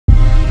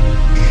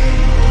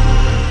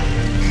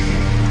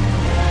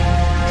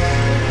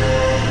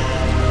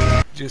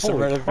some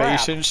Holy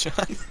renovations, Sean.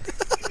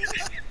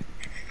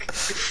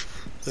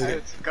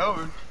 It's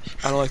going.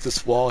 I don't like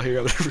this wall here.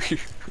 I'm gonna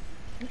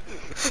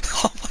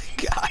Oh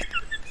my god.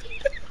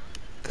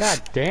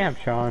 God damn,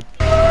 Sean.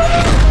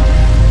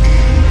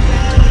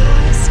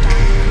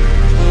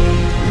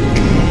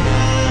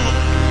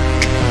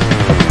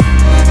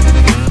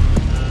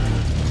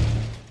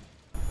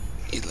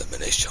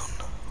 Elimination.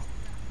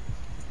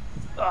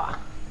 Ugh.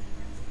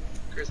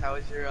 Chris, how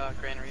was your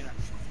Grand Arena?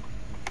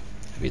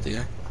 Beat the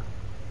guy.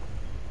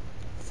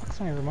 Fuck's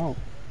my remote?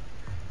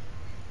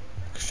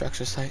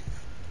 Construction site.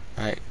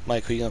 Alright,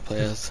 Mike, who you gonna play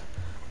as?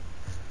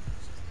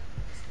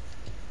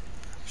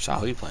 Shaw,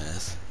 who you playing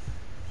as?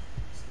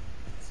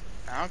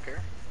 I don't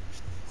care.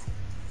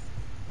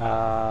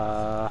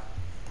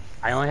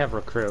 I only have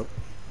recruit.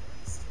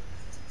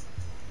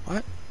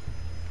 What?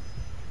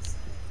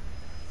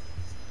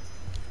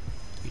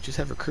 You just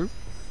have recruit?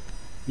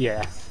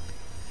 Yeah.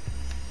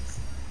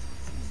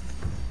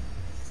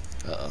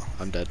 Uh-oh,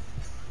 I'm dead.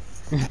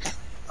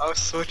 I was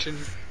switching.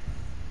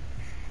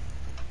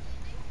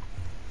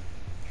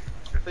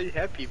 I thought you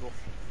had people.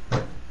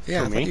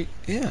 Yeah, For me?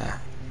 yeah.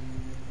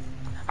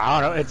 I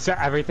don't know. It's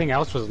everything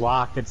else was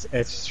locked.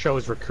 It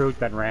shows recruit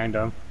then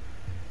random,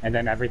 and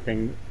then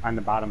everything on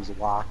the bottom's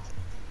locked.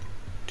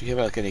 Do you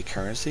have like any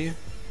currency?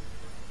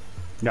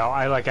 No,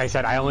 like I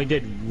said, I only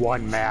did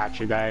one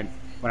match, and then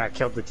when I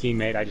killed the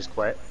teammate, I just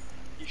quit.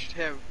 You should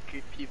have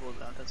good people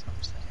though, that's what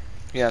I'm saying.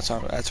 Yeah,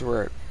 that's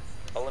where.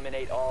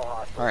 Eliminate all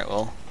hostiles. Alright,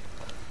 well,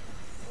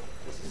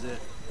 This is it.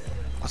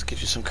 let's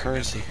get you some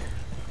currency.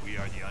 We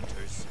are the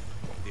hunters.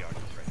 They are the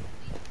prey.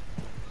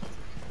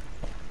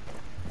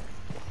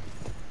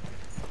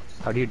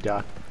 How do you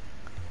duck?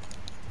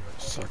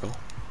 Circle.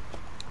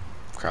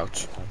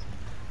 Crouch.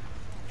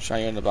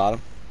 Shine you in the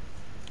bottom.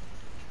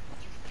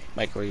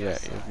 Mike, where you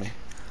at? You with me?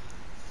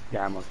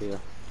 Yeah, I'm with you.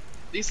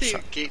 At least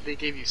they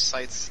gave you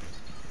sights.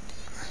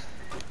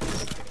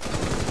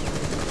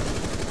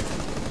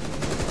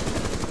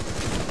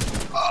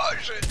 Oh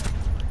shit!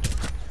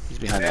 He's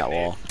behind that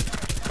wall.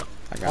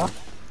 I got him.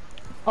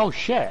 Oh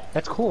shit,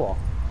 that's cool.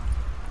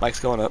 Mike's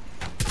going up.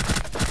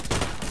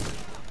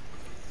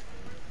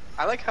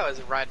 I like how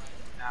it's red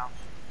now.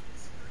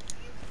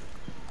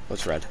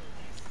 What's red?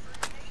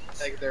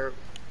 Like they're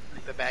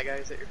like the bad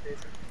guys that you're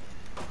facing.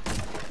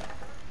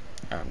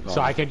 Alright, I'm going.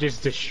 So I can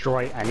just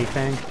destroy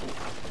anything,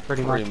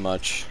 pretty much. Pretty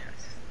much.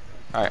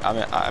 Alright,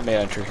 I made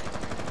entry.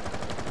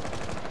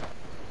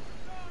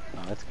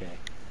 Oh, that's gay.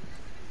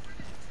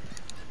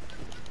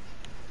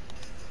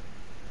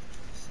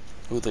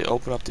 Ooh, they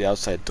open up the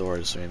outside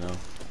doors, so you know.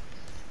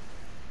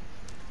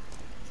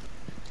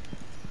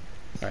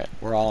 Alright,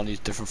 we're all on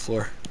each different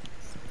floor.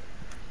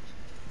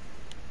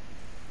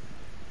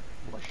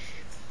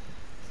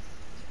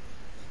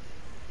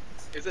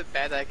 Is it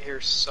bad that I can hear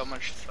so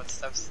much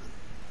footsteps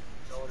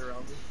going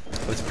around me?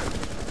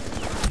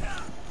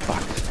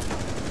 Fuck.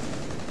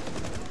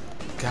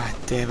 God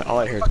damn it, all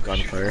I hear is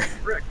gunfire.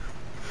 Rick.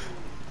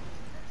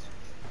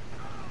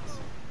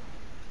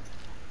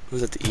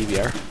 Who's at the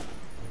EBR?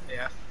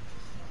 Yeah.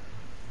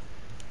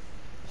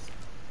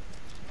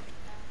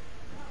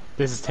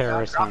 This is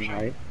terrorist hunt,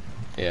 right?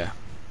 Yeah.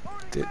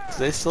 Do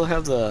they still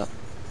have the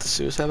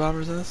suicide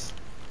bombers in this?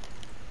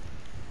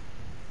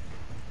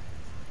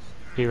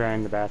 He ran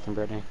in the bathroom,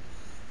 Brittany.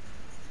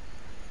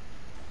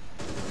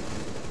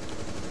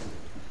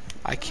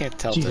 I can't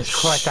tell Jesus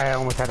Christ, I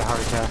almost had a heart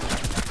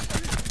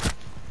attack.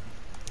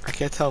 I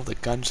can't tell if the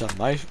gun's on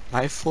my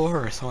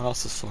floor or someone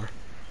else's floor.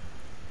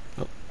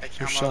 Oh,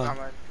 here's Sean.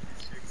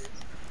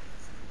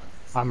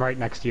 I'm right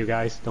next to you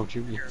guys, don't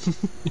shoot me.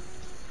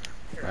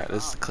 Alright,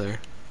 this is clear.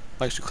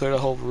 Mike, you clear the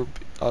whole room,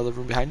 the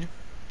room behind you?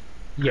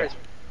 Yeah.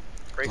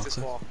 Break this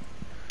Okay. wall.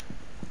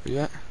 Where you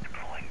at?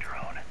 Deploying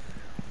drone.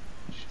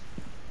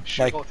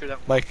 Should Mike, go through that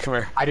wall. Mike, come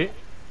here. I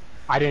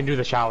didn't do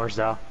the showers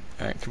though.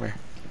 Alright, come here.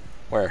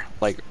 Where?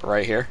 Like,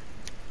 right here?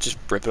 Just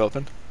rip it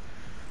open?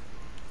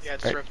 Yeah,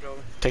 just Right. rip it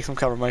over. Take some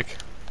cover, Mike.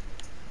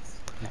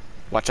 Yeah.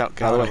 Watch out,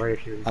 get I out don't of know the way. where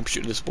you're shooting. I'm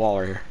shooting this wall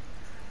right here.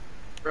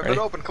 Rip Ready?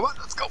 it open, come on,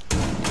 let's go!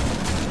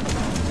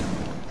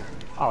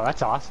 Oh,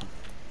 that's awesome.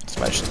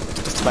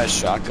 It's my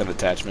shotgun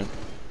attachment.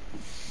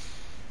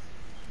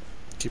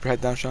 Keep your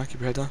head down, Sean.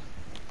 Keep your head down.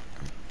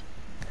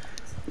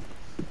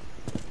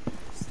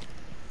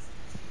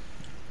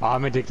 Oh,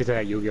 I'm addicted to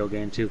that Yu-Gi-Oh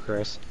game too,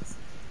 Chris.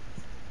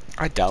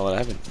 I doubt it. I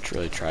haven't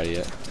really tried it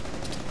yet.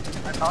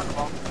 I found them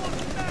all.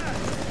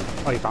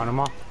 Oh, you found them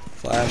all?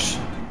 Flash.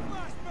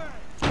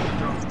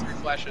 Throw 3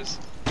 flashes.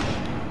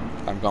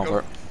 I'm going Go. for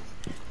it.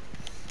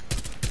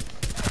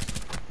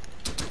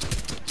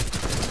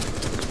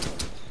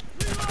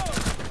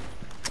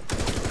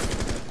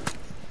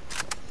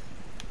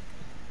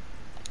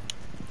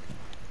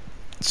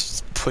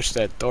 Just push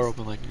that door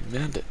open like you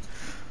meant it.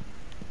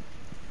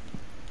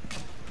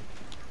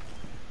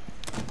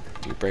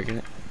 You breaking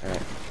it?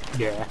 Alright.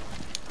 Yeah.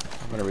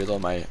 I'm gonna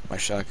reload my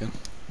shotgun.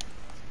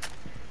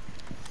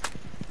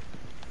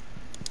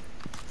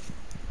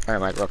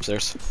 Alright, Mike, we're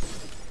upstairs.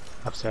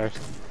 Upstairs.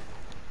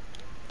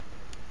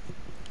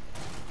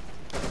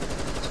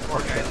 Poor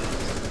guy.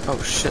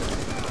 Oh shit.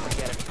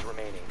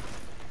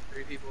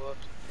 people up.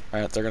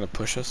 Alright, they're gonna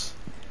push us.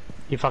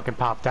 He fucking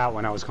popped out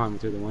when I was coming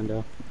through the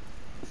window.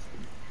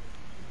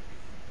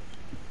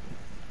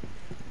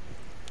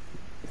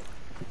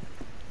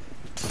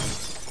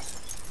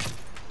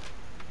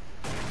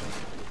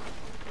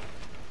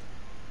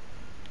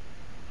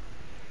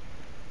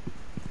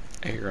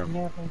 I hear him.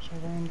 Never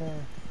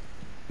surrender.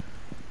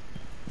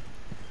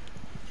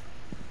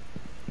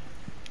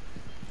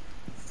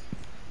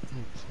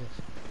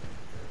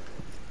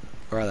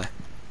 Where are they?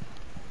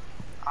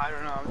 I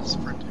don't know, I'm just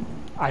sprinting.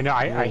 I know,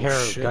 I Oh, hear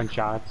shit.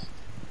 gunshots.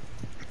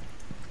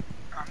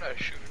 I'm not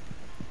shooting.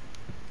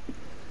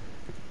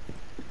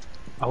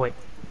 Oh wait.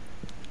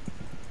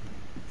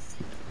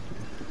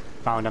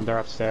 Found them, they're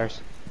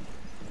upstairs.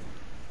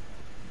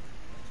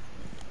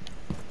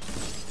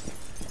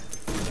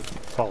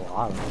 A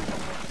lot of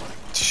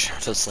them.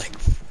 Just like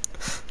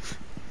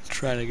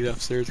trying to get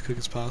upstairs as quick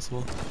as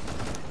possible.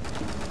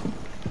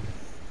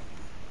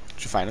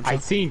 Did you find him? I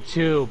seen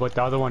two, but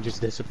the other one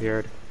just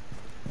disappeared.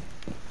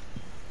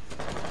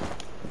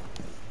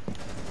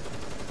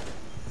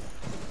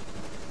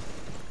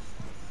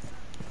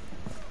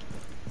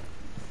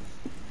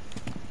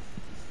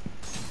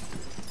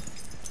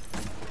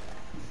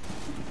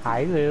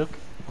 Hi, Luke.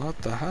 What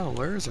the hell?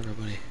 Where is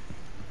everybody?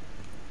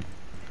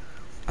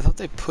 I thought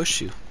they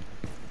push you.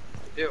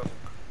 Ew.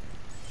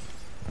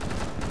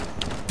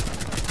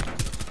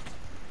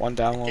 One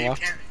down, one Game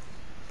left. can't,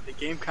 the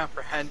game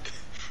comprehend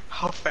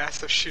how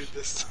fast I shoot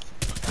this.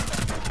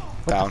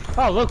 Down.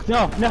 Oh, Luke,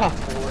 no, no.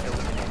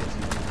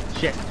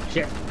 Shit,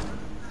 shit.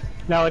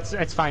 No,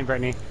 it's fine,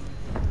 Brittany.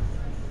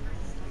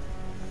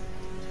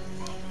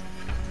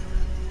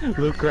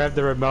 Luke grabbed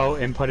the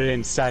remote and put it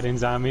in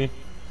settings on me.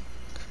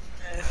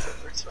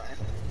 It's fine.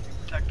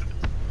 Protected.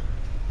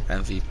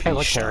 MVP Hey,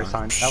 look, Shawn. Harris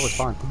on. That was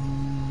fun.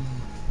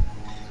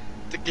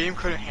 The game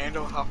couldn't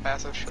handle how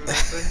fast I was shooting that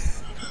thing.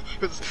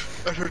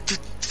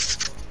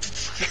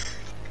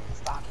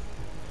 Stop.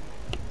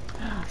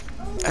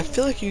 I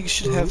feel like you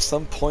should have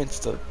some points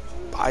to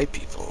buy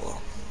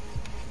people.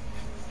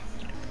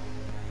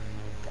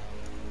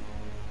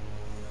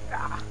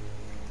 Ah.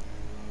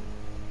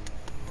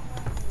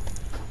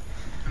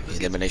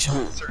 Elimination.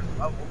 A certain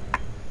level.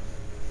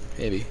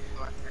 Maybe.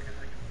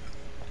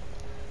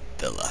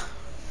 Villa.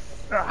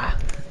 Ah.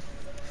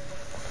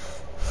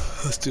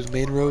 Let's do the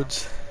main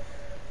roads.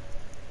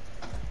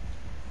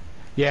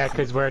 Yeah,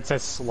 because where it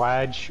says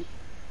Sledge,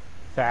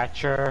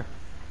 Thatcher,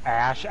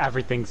 Ash,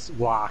 everything's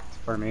locked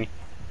for me.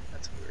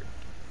 That's weird.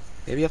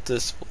 Maybe after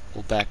this,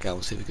 we'll back out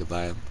and see if we can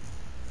buy them.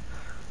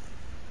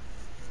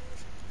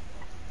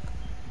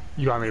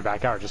 You want me to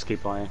back out or just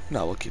keep playing?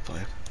 No, we'll keep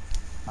playing.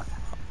 Okay.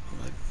 I'm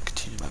gonna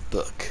continue my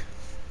book.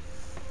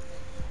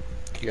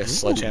 You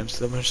guys sledgehammers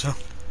them or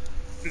something?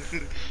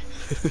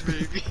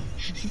 Maybe.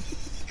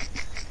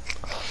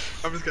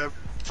 I'm just gonna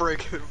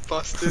break and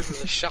bust in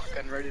with a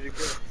shotgun ready to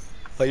go.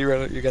 Oh,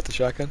 you got the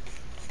shotgun?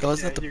 Oh,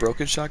 isn't that the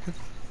broken shotgun?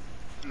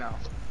 No. No,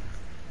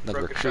 the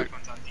Broken recruit.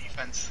 shotgun's on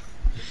defense.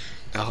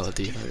 Oh, the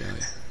defense.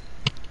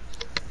 Yeah.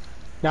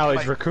 Now, is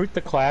Like- Recruit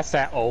the class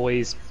that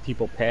always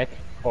people pick,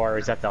 or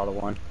is that the other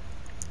one?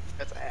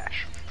 That's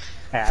Ash.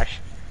 Ash.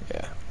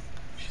 Yeah.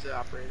 She's the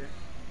operator.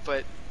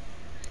 But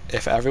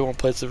If everyone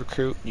plays the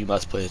recruit, you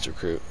must play as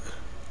recruit.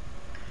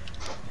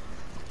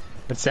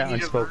 It's that You need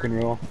to unspoken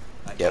rule.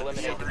 Yep.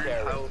 Eliminate the learn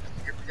terrorist. how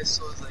your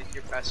pistol is like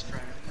your best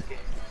friend in the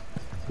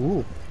game.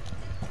 Ooh.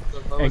 The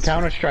In lowest-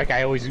 Counter-Strike,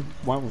 I always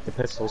went with the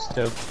pistols,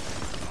 too.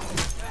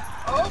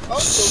 Oh,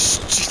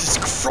 Jesus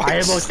Christ! I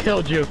almost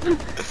killed you.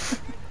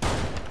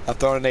 I'm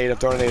throwing a nade. I'm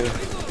throwing a nade.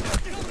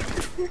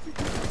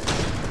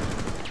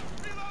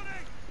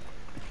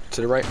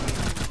 To the right.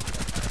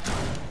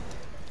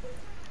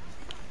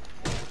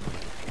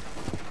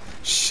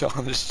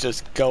 Shawn is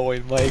just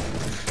going, Mike.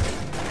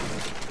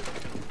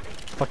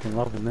 Fucking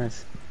loving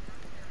this.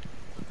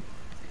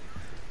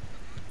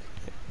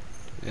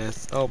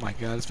 Yes. Oh my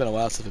God, it's been a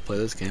while since we played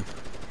this game.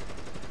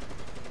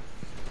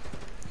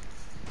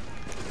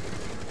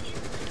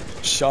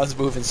 Shawn's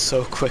moving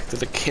so quick that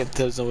the kid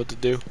doesn't know what to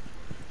do.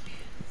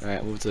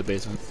 Alright, move to the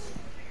basement.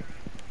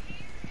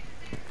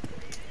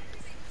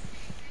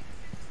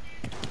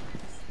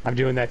 I'm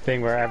doing that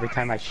thing where every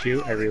time I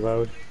shoot, I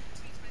reload.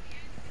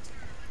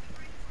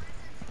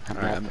 I'm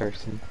Alright, that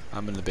person.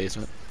 I'm in the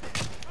basement.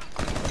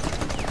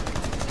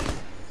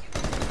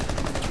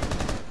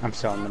 I'm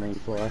still on the main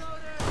floor.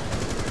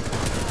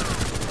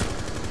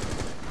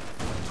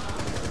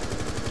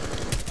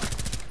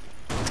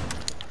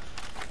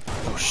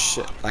 Oh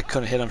shit, I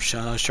couldn't hit him,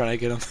 Shawn. I was trying to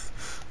get him.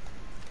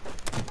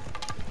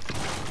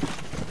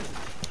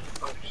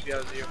 Oh, she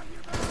has you.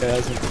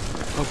 Yeah,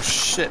 oh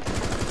shit.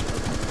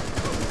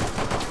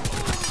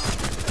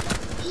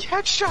 He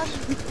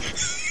headshotted me!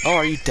 Oh,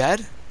 are you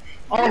dead?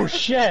 Oh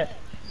shit!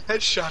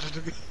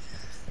 Headshotted me.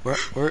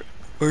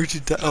 Where'd you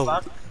die? Oh,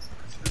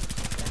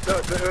 No,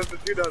 it was the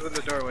dude that was in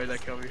the doorway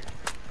that killed me.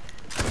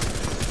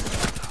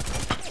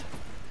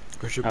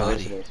 where's your Oh,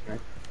 there's body? the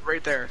basement.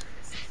 Right there.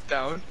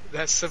 Down.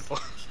 That's simple.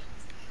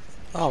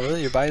 Oh,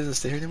 really? Your body doesn't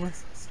stay here anymore?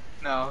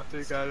 No,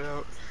 they got it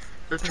out.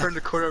 Or turn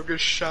the corner, I'm gonna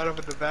shot him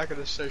in the back and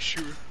then start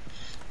shooting.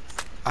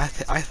 I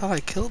thought I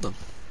killed him.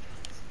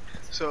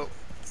 So,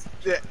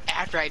 yeah,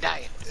 after I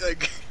died,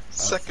 like,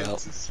 seconds well.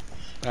 is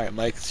Alright,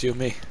 Mike, it's you and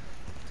me.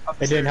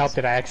 It didn't help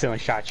that I accidentally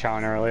shot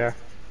Shawn earlier.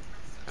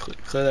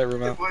 Clear that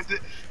room out.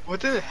 What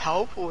didn't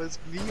help was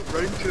me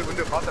running to the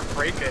window about to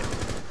break it.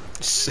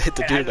 Just hit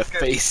the dude in the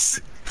face.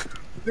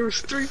 There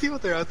was 3 people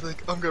there, I was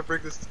like, I'm gonna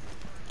break this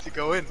to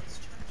go in.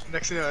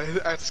 Next thing you know,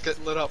 I just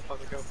get lit up. I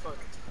was like, oh fuck.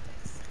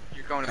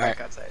 You're going back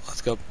outside.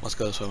 Let's go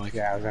this way, Mike.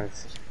 Yeah,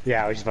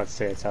 I was just about to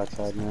say it's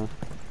outside now.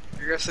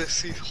 You're gonna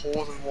see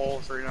holes in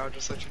walls right now,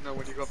 just let you know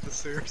when you go up the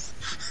stairs.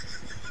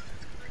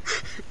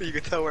 You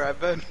can tell where I've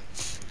been.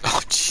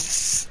 Oh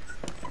Jesus.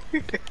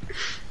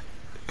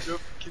 Yep,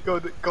 keep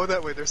going, go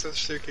that way, there's some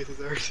staircases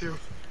there too.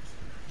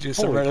 Do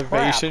some Holy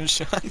renovation,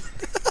 Sean.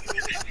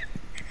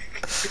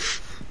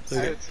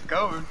 It's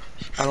going.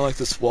 I don't like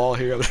this wall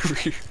here. I'm over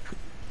here.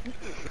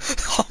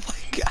 Oh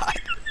my god.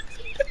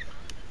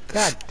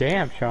 God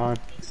damn, Shawn.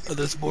 Oh,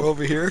 there's more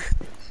over here.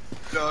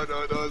 No,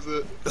 is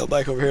it? No,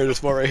 Mike over here.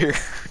 There's more right here.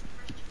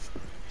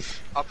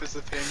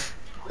 Opposite thing.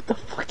 What the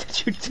fuck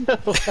did you do?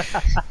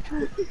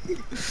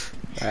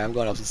 Alright, I'm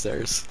going up the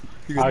stairs.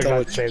 You I was tell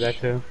about to say that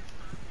too.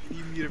 You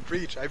need me to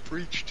breach, I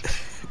breached.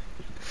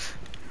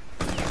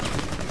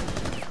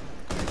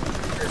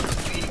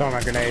 Throw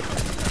my grenade.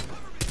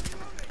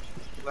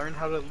 Learn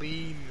how to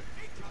lean.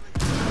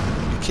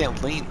 You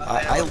can't lean.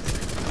 I'm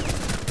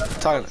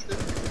talking.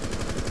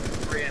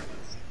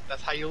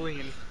 That's how you lean.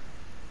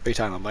 What are you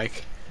talking about,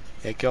 Mike?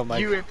 Yeah, go,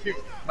 Mike. You and you,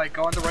 Mike,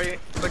 go on the right,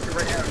 click the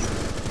right arrow.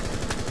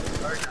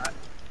 Or not.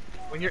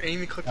 When you're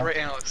aiming, click the right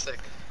arrow, looks sick.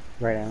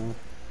 Right on.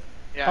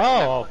 Yeah.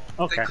 Oh,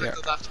 okay. Then click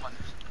Yeah. the left one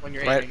when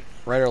you're Right, aiming.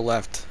 right or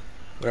left.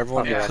 Whatever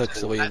one you Yeah, click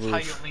is the way you that's move. how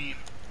you lean.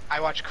 I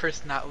watch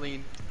Chris not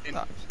lean. And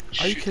Are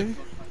you shoot kidding?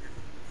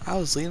 the I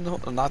was leaning.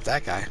 Not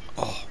that guy.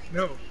 Oh,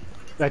 No.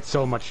 That's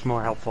so much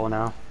more helpful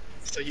now.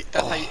 So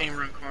that's how you aim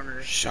around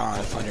corners. Sean,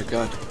 I found your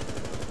gun.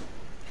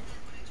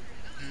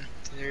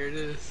 There it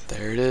is.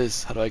 There it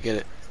is. How do I get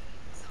it?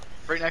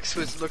 Right next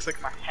to it looks like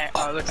my hand.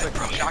 Looks like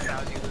the shotgun I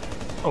was using.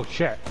 Oh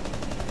shit.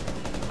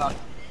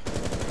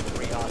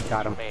 3 hostiles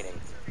Got him. remaining.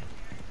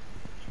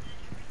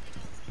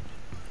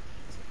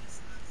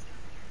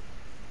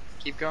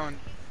 Keep going.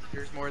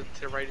 There's more to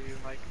the right of you,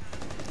 Mike.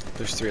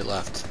 There's 3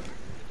 left.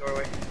 The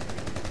doorway.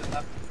 To the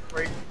left.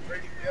 Right.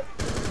 Yep.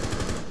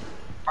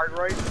 Hard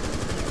right.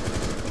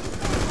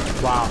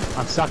 Wow,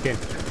 I'm sucking.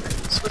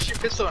 Switch your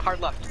pistol to hard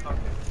left. Okay.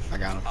 I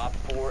got him. Op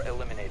 4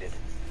 eliminated.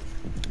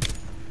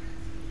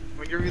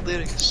 When you're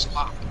reloading,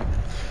 swap.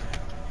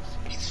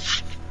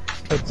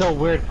 It's so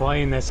weird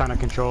playing this on a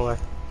controller.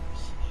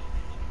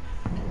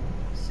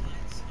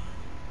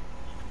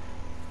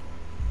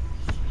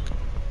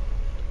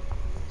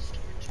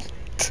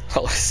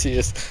 All I see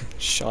is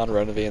Sean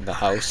renovating the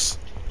house.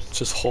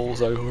 Just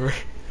holes everywhere.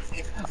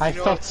 I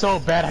felt so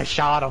bad I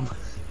shot him.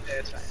 Yeah,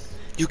 it's fine.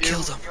 You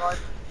killed him.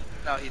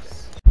 No, he did.